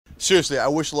Seriously, I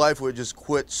wish life would just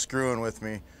quit screwing with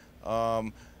me.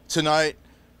 Tonight,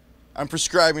 I'm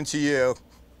prescribing to you.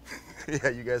 Yeah,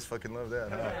 you guys fucking love that,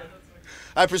 huh?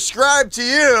 I prescribe to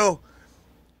you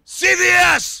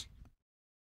CVS!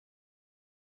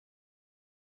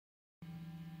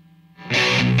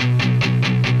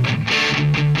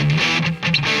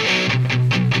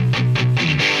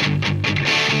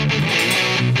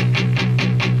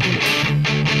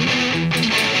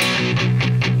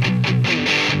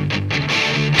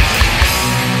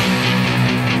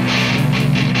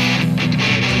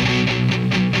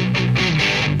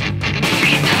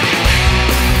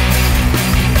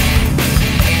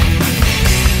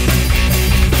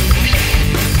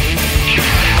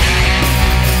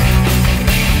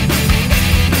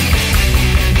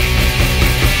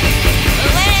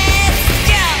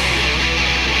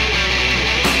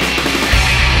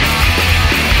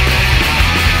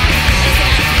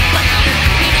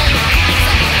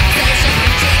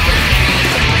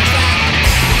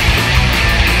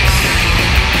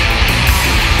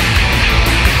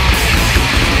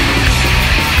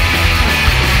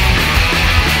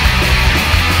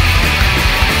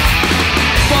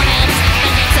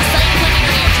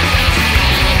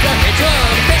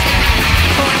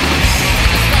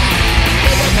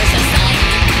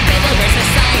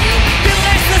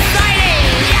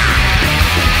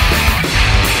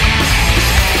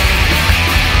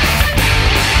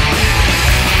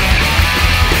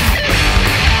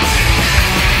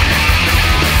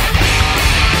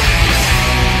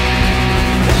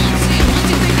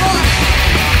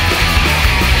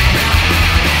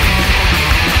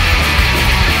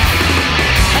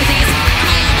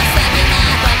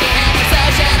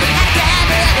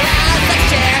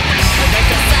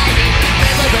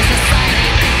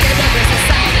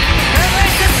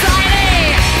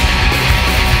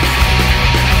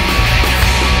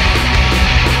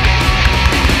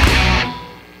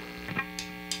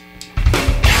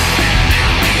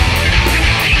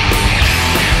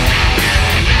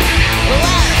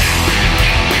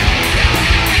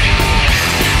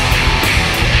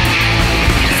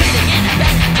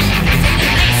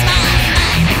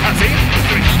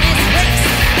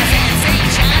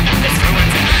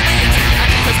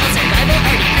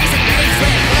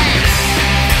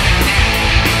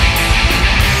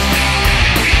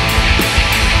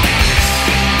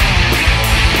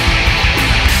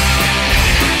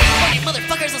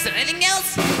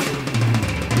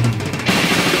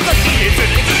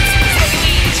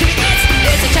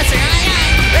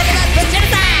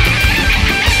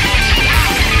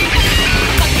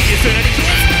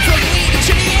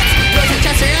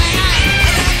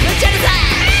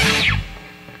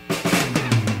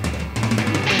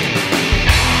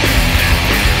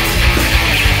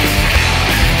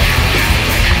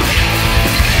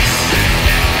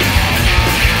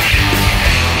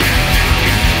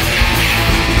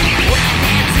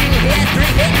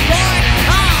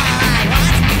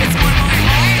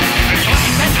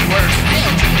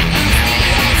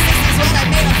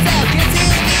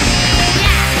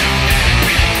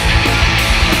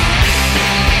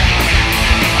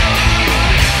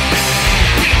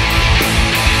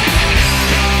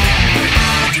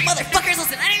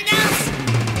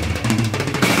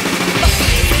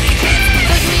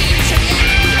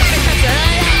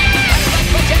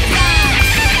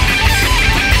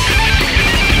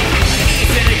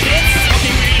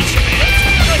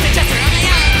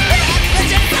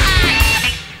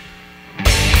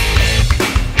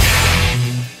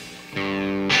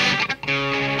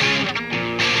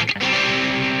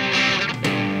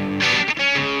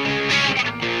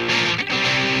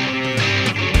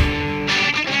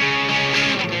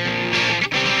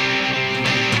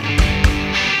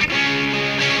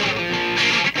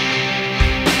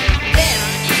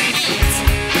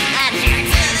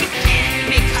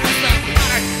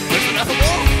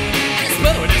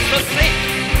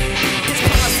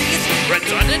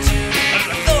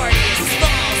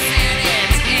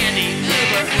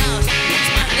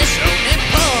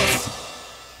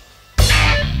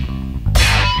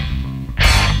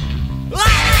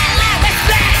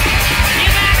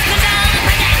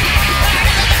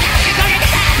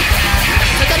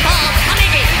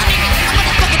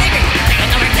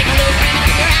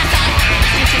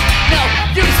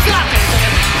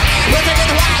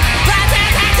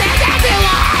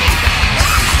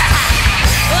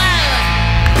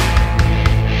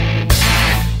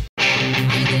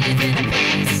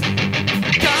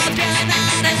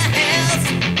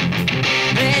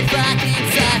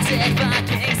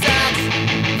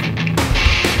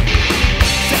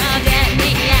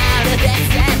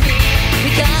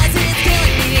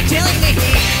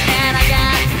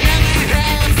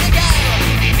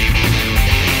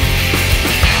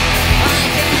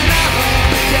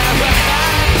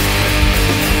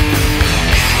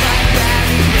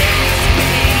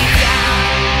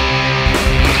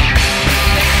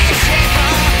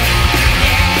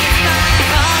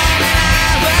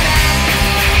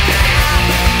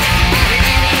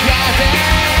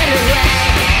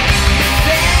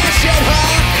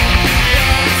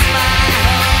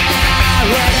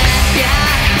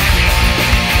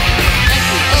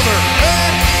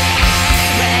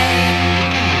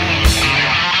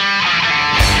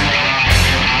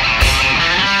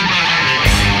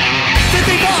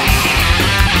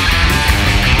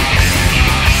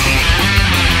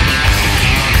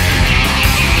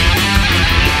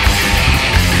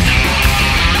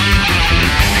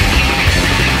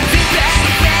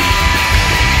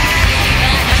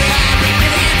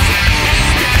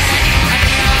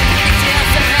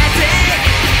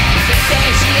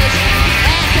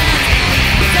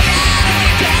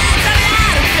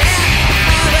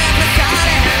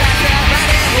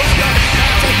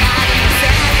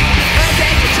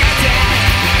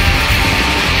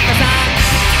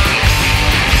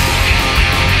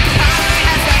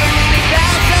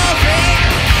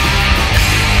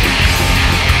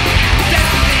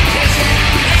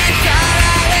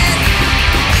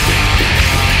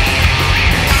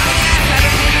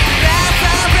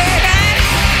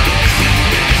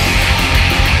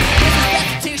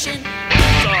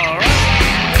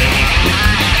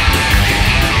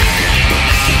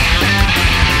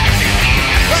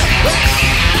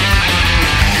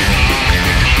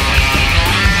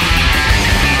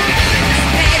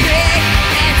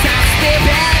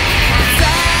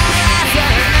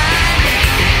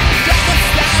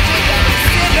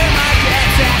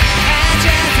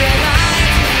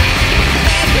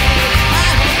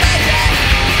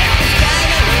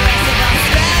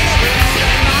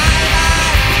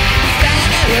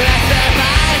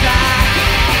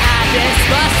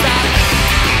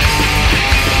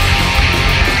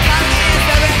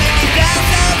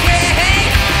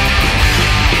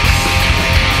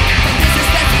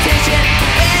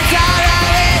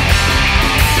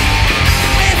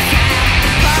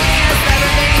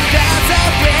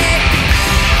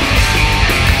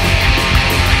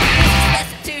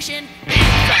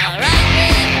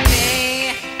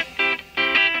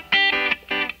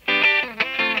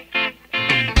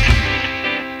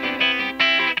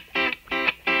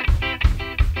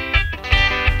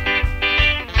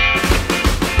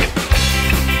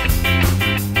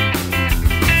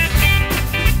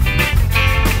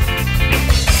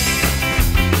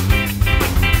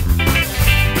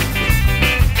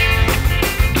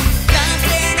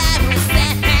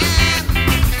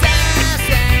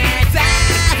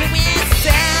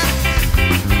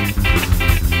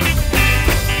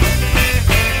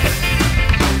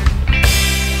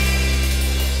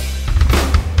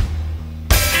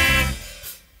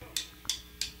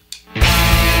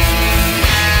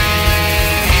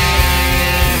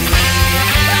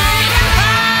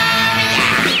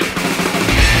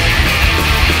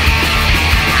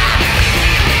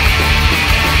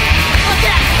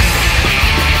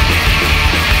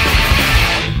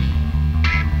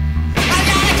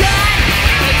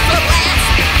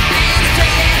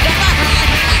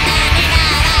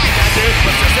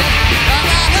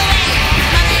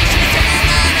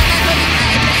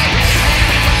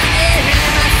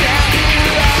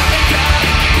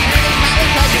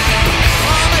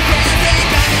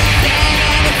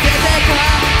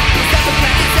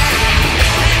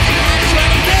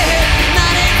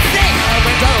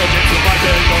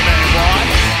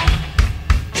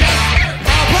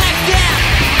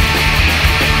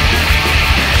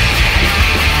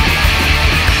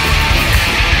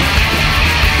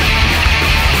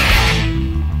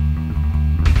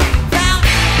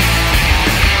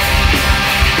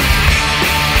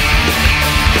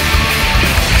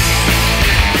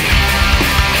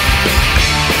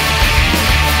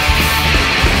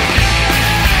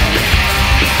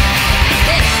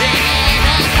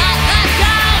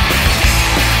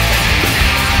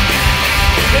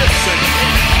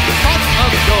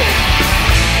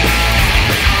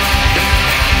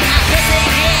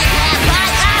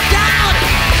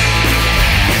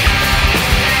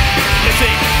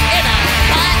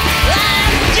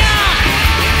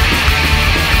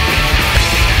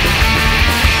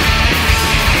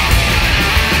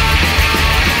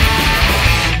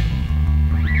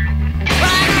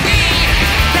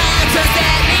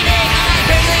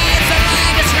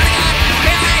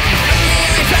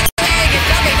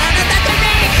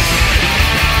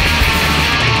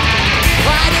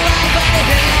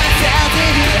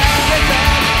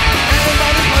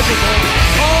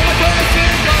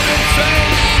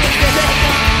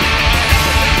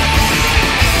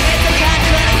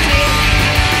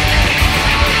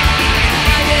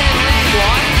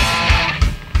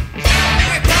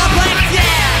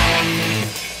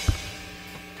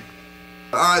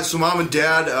 right, so Mom and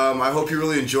Dad, I hope you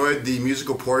really enjoyed the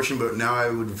musical portion, but now I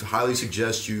would highly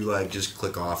suggest you like just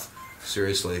click off.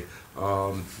 Seriously.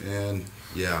 And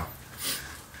yeah.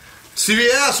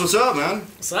 CVS, what's up, man?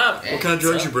 What's up? What kind of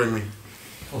drugs you bring me?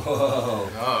 Whoa.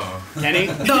 Oh. Kenny?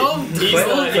 No. He's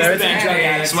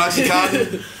the Smoky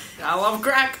cotton? I love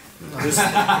crack.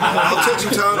 I'll take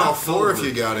some Tylenol 4 if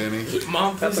you got any.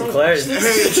 Mom, that's some clarity. Hey,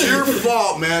 it's your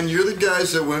fault, man. You're the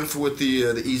guys that went with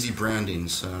the easy branding.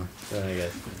 So,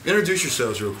 introduce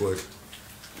yourselves real quick.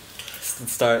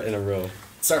 Let's start in a row.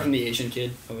 Start from the Asian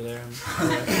kid over there.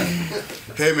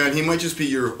 Hey, man, he might just be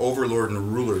your overlord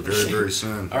and ruler very, very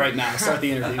soon. All right, now start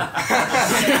the interview. I'm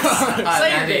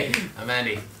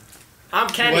Andy. I'm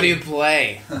Kenny. What do you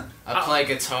play? I play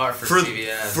guitar for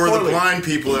CVS. For the blind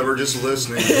people that were just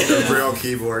listening with their braille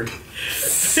keyboard.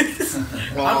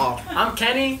 I'm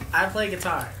Kenny. I play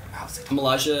guitar. I'm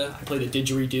Elijah. I play the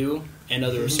didgeridoo and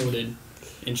other assorted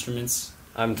instruments.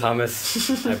 I'm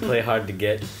Thomas. I play hard to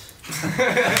get.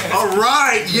 All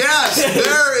right, yes,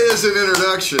 there is an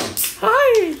introduction.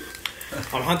 Hi.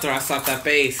 I'm Hunter. I slap that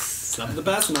bass. Slap the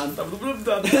bass, man.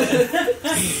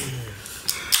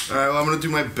 All right, well, I'm going to do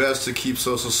my best to keep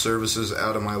social services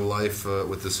out of my life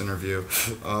with this interview.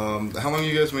 How long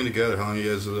you guys been together? How long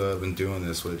you guys been doing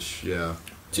this? Which, yeah.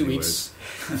 2 weeks.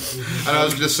 And I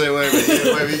was going to say, wait,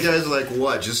 you guys like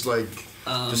what? Just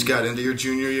got into your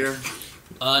junior year?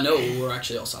 No, we're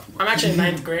actually all sophomores. I'm actually in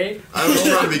 9th grade. I was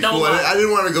trying to be cool. I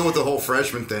didn't want to go with the whole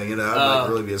freshman thing, you know. I'd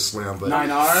really be a slam, but 9R.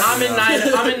 I'm in 9R. I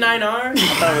thought it was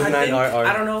 9R.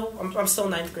 I don't know. I'm still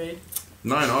 9th grade.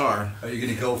 9R. Are you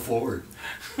going to go forward?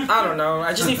 I don't know.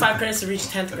 I just need 5 credits to reach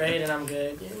 10th grade, and I'm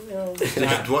good. You know.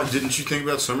 What? Didn't you think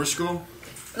about summer school?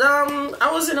 I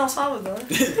was in El Salvador.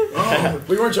 Oh,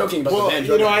 we weren't joking about the band.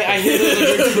 You know, I hear there's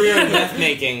a good career in meth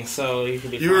making, so you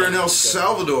could be. You were in El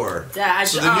Salvador. Yeah,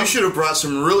 so then you should have brought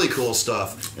some really cool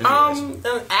stuff.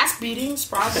 Ass beatings,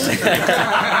 probably.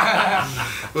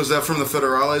 Was that from the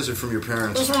Federales or from your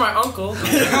parents? It was from my uncle.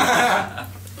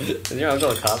 Is your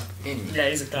uncle a cop? Yeah,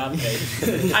 he's a cop.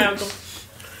 Hi, uncle.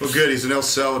 Well, good. He's in El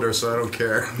Salvador, so I don't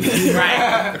care.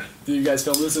 Right. Do you guys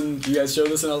film this and do you guys show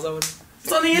this in El Salvador?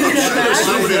 It's on the internet,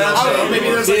 man. Maybe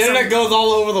there's the internet goes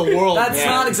all over the world. That's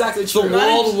not exactly true. The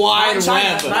World Wide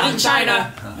Web. Not in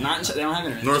China. Not in China. They don't have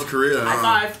internet. North Korea.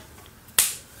 High five.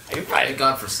 Thank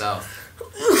God for South.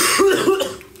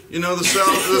 You know, the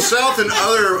South and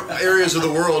other areas of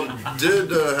the world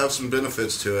did have some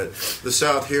benefits to it. The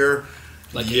South here,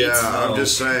 like I'm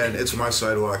just saying, it's my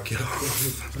sidewalk. Get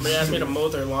off. They asked me to mow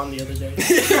their lawn the other day.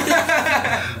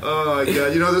 Oh my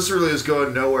God! You know, this really is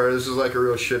going nowhere. This is like a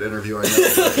real shit interview. I know.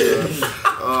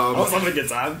 I was having a good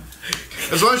time.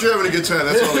 As long as you're having a good time,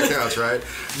 that's all that counts, right?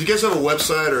 Do you guys have a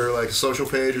website or like a social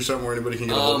page or something where anybody can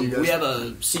get a hold of you guys? We have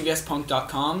a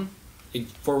cvspunk.com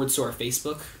forward to our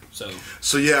Facebook.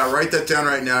 So yeah, write that down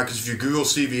right now because if you Google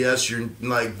CVS, you're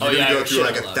gonna go through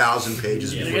like 1,000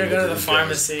 pages. You're gonna go to the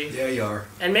pharmacy. Yeah, you are.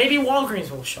 And maybe Walgreens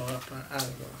will show up. I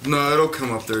don't know. No, it'll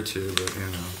come up there too, but you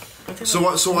know. So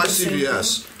why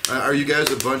CVS? Are you guys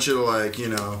a bunch of like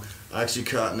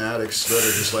OxyContin addicts that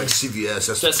are just like CVS?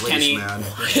 That's just the place, Kenny. man.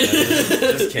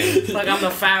 Just Kenny. Like I'm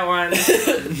the fat one,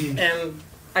 and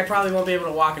I probably won't be able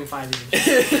to walk in 5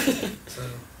 years. So.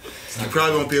 You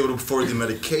probably won't be able to afford the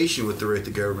medication with the rate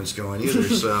the government's going either.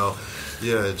 So,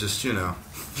 yeah, just you guys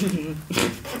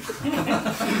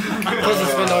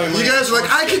are like,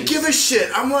 I could give a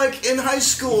shit. I'm like in high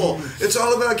school. It's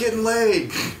all about getting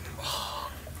laid.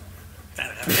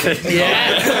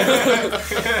 Yeah.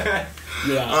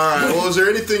 Yeah. All right. Well, is there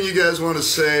anything you guys want to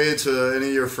say to any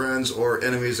of your friends or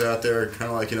enemies out there? Kind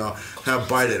of like have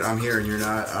bite it. I'm here and you're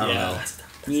not. I don't know.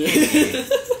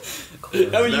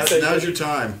 Now's your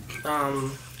time.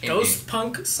 Ghost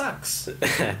punk sucks.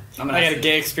 I had a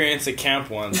gay experience at camp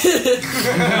once.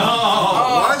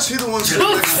 Why is he the one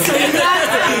saying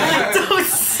that? Don't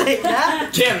say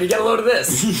that. Cam, you got a load of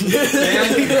this.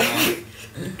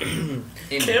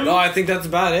 Kim? No, I think that's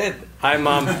about it. Hi,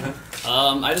 Mom.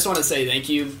 I just want to say thank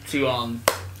you to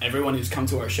everyone who's come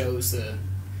to our shows to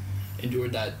endure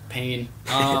that pain.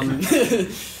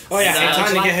 Oh yeah,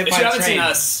 anytime to get hit if by you a haven't train. seen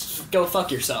us, go fuck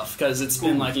yourself because it's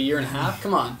been like a year and a half.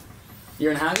 Come on, year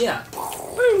and a half, yeah.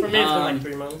 For me, it's been like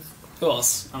 3 months. Who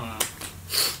else? I don't know.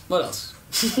 What else?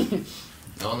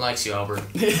 No one likes you, Albert.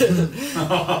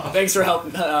 Thanks for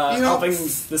helping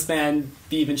this band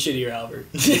be even shittier, Albert.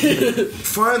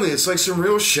 Finally, it's like some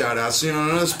real shout-outs. None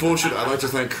of this bullshit. I'd like to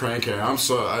thank Cranky. I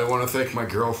want to thank my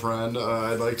girlfriend.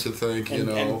 I'd like to thank,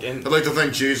 I'd like to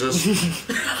thank Jesus.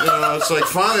 It's like,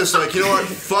 finally, it's like, you know what?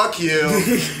 Fuck you.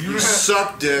 You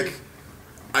suck dick.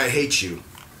 I hate you.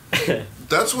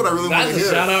 That's what I really want That's to a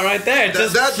hear. shout out right there.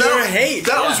 Just pure hate.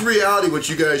 That was reality what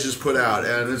you guys just put out,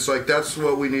 and it's like that's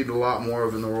what we need a lot more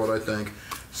of in the world, I think.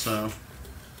 So,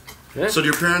 Yeah. so do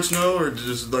your parents know, or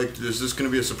is this going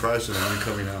to be a surprise to them when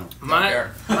coming out?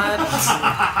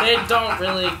 They don't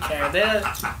really care. They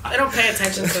don't pay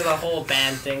attention to the whole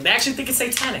band thing. They actually think it's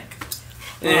satanic.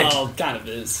 Well, kind of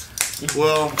is.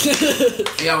 Well,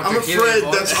 Yeah, I'm afraid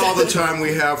that's all the time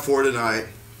we have for tonight.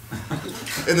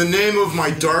 In the name of my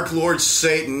Dark Lord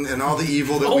Satan and all the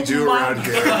evil that we do around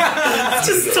here.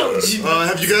 Just told you.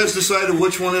 Have you guys decided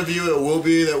which one of you it will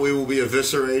be that we will be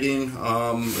eviscerating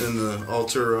in the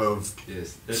altar of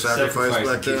sacrifice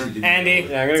back there? Andy.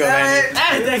 Yeah, I'm gonna go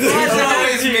Andy. It's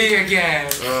always me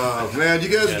again. Man, you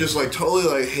guys are just like totally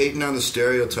like hating on the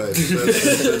stereotypes.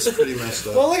 That's pretty messed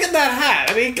up. Well, look at that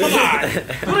hat. I mean, come on.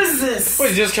 What is this? What,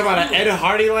 you just come out of Ed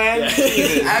Hardy land?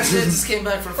 Jesus. Actually, I just came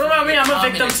back from. What about me? I'm a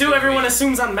victim communist too. movie. Everyone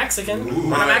assumes I'm Mexican.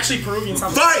 But I'm actually Peruvian. So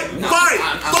Fight!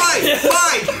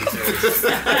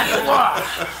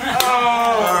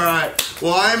 Alright.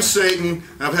 Well, I am Satan.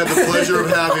 I've had the pleasure of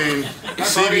having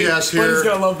CVS here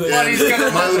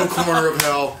in my little corner of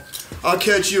hell. I'll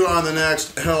catch you on the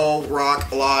next Hell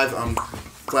Rock Live. I'm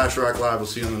Flashrock Live. We'll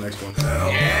see you on the next one.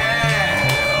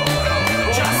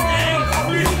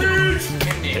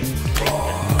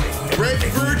 Rape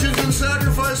virgins and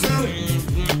sacrifice them.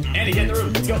 Andy, get in the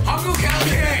room. Let's go. Uncle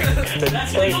Calvin!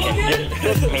 Sensation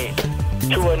just took me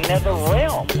to another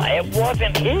realm. It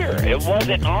wasn't here. It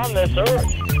wasn't on this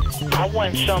earth. I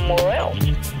went somewhere else,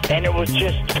 and it was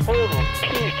just total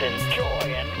peace and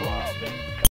joy.